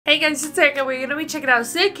Hey guys, it's Erika. We're gonna be checking out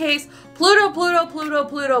Sik-K's Pluto, Pluto, Pluto,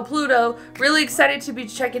 Pluto, Pluto. Really excited to be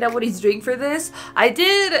checking out what he's doing for this.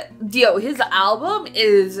 His album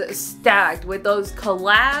is stacked with those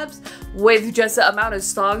collabs, with just the amount of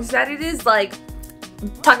songs that it is. Like,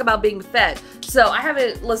 talk about being fed. So I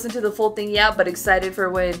haven't listened to the full thing yet, but excited for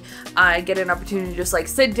when I get an opportunity to just like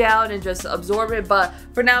sit down and just absorb it. But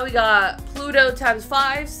for now, we got Pluto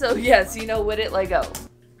 ×5. So yes, you know, with it, let go.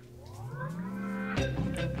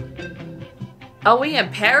 Are we in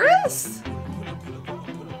Paris?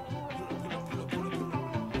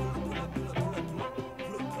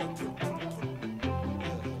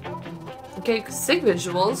 Okay, sick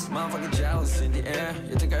visuals.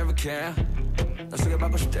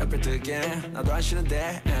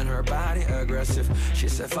 And her body aggressive. She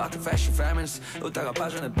said fuck the fashion feminist. He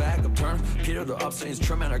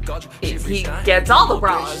gets all the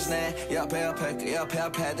bras.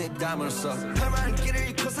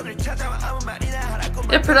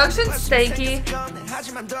 The production's stanky.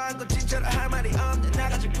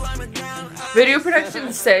 Video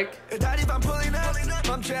production's sick.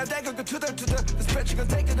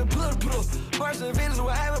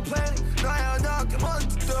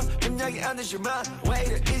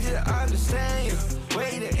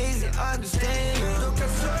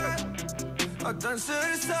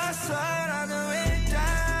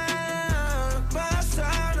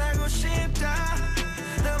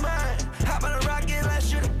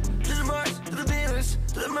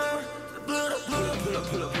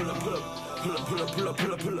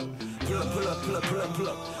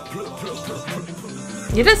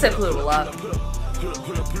 You just said Pluto a lot.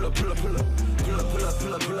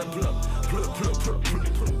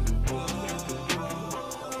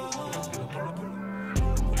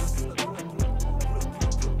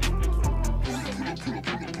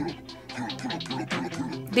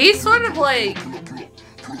 These sort of like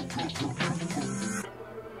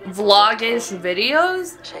vlog-ish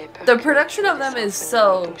videos, the production of them is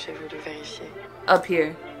so up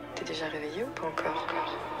here.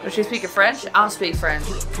 Does she speak French? I'll speak French.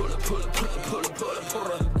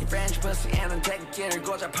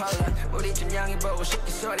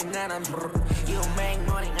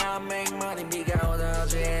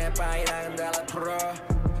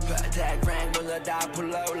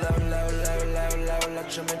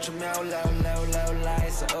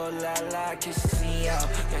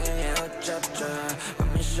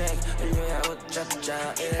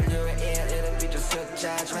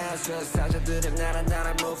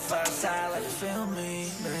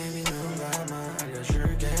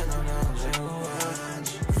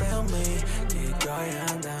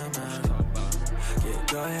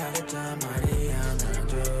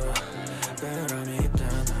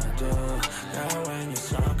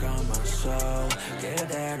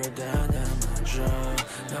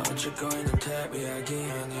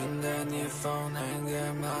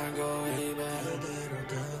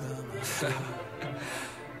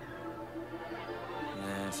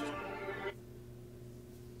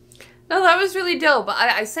 No, that was really dope.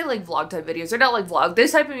 I say like vlog type videos. They're not like vlog.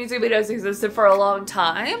 This type of music videos existed for a long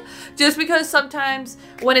time. Just because sometimes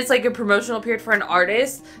when it's like a promotional period for an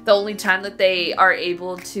artist, the only time that they are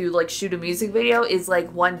able to like shoot a music video is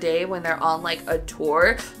like one day when they're on like a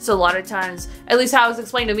tour. So a lot of times, at least how it was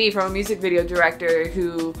explained to me from a music video director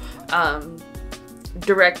who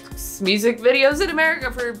directs music videos in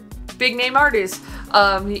America for big name artists.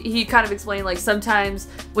 He kind of explained like sometimes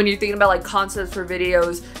when you're thinking about like concepts for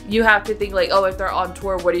videos, you have to think like, oh, if they're on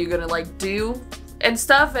tour, what are you gonna like do and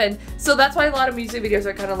stuff. And so that's why a lot of music videos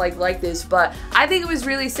are kind of like this. But I think it was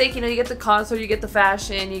really sick. You know, you get the concert, you get the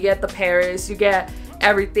fashion, you get the Paris, you get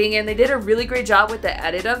everything, and they did a really great job with the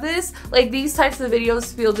edit of this. Like, these types of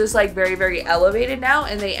videos feel just like very elevated now,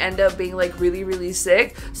 and they end up being like really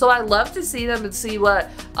sick. So I love to see them and see what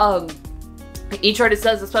each artist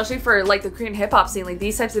does, especially for like the Korean hip-hop scene. Like,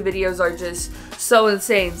 these types of videos are just so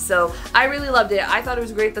insane. So I really loved it. I thought it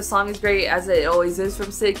was great. The song is great, as it always is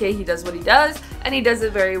from Sik-K. He does what he does, and he does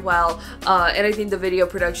it very well. And I think the video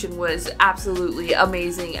production was absolutely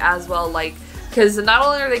amazing as well. Like, because not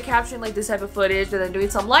only are they capturing like this type of footage and then doing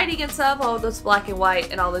some lighting and stuff, all this black and white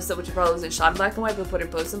and all this stuff, which probably wasn't shot in black and white but put in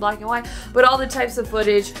post in black and white, but all the types of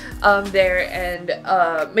footage there,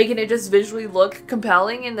 and making it just visually look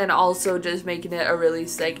compelling, and then also just making it a really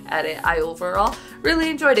sick edit. I overall Really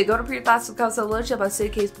enjoyed it. Go to put your thoughts in the comments below. Check out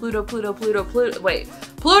Sik-K's PLUTO PLUTo. Wait.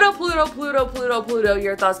 PLUTO PLUTo.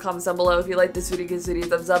 Your thoughts, comments down below. If you like this video, give this video a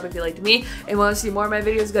thumbs up. If you liked me and want to see more of my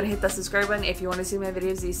videos, go to hit that subscribe button. If you want to see my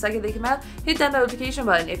videos the second they come out, hit that notification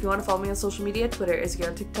button. If you want to follow me on social media, Twitter,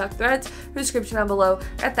 Instagram, TikTok, Threads, description down below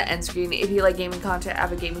at the end screen. If you like gaming content, I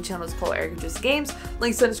have a gaming channel. It's called Erika Just Games.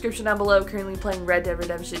 Links in the description down below. Currently playing Red Dead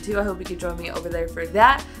Redemption 2. I hope you can join me over there for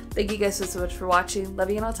that. Thank you guys so much for watching.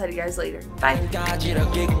 Love you, and I'll talk to you guys later. Bye.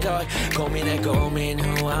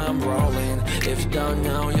 If you don't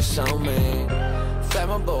know, you're so mean.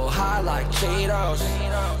 Flammable, high like Cheetos.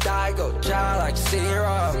 Die go dry like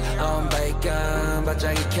syrup. I'm bacon,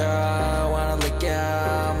 반짝이 켜. Wanna lick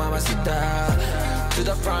ya, mamacita. To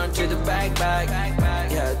the front, to the back,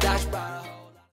 yeah, dash by.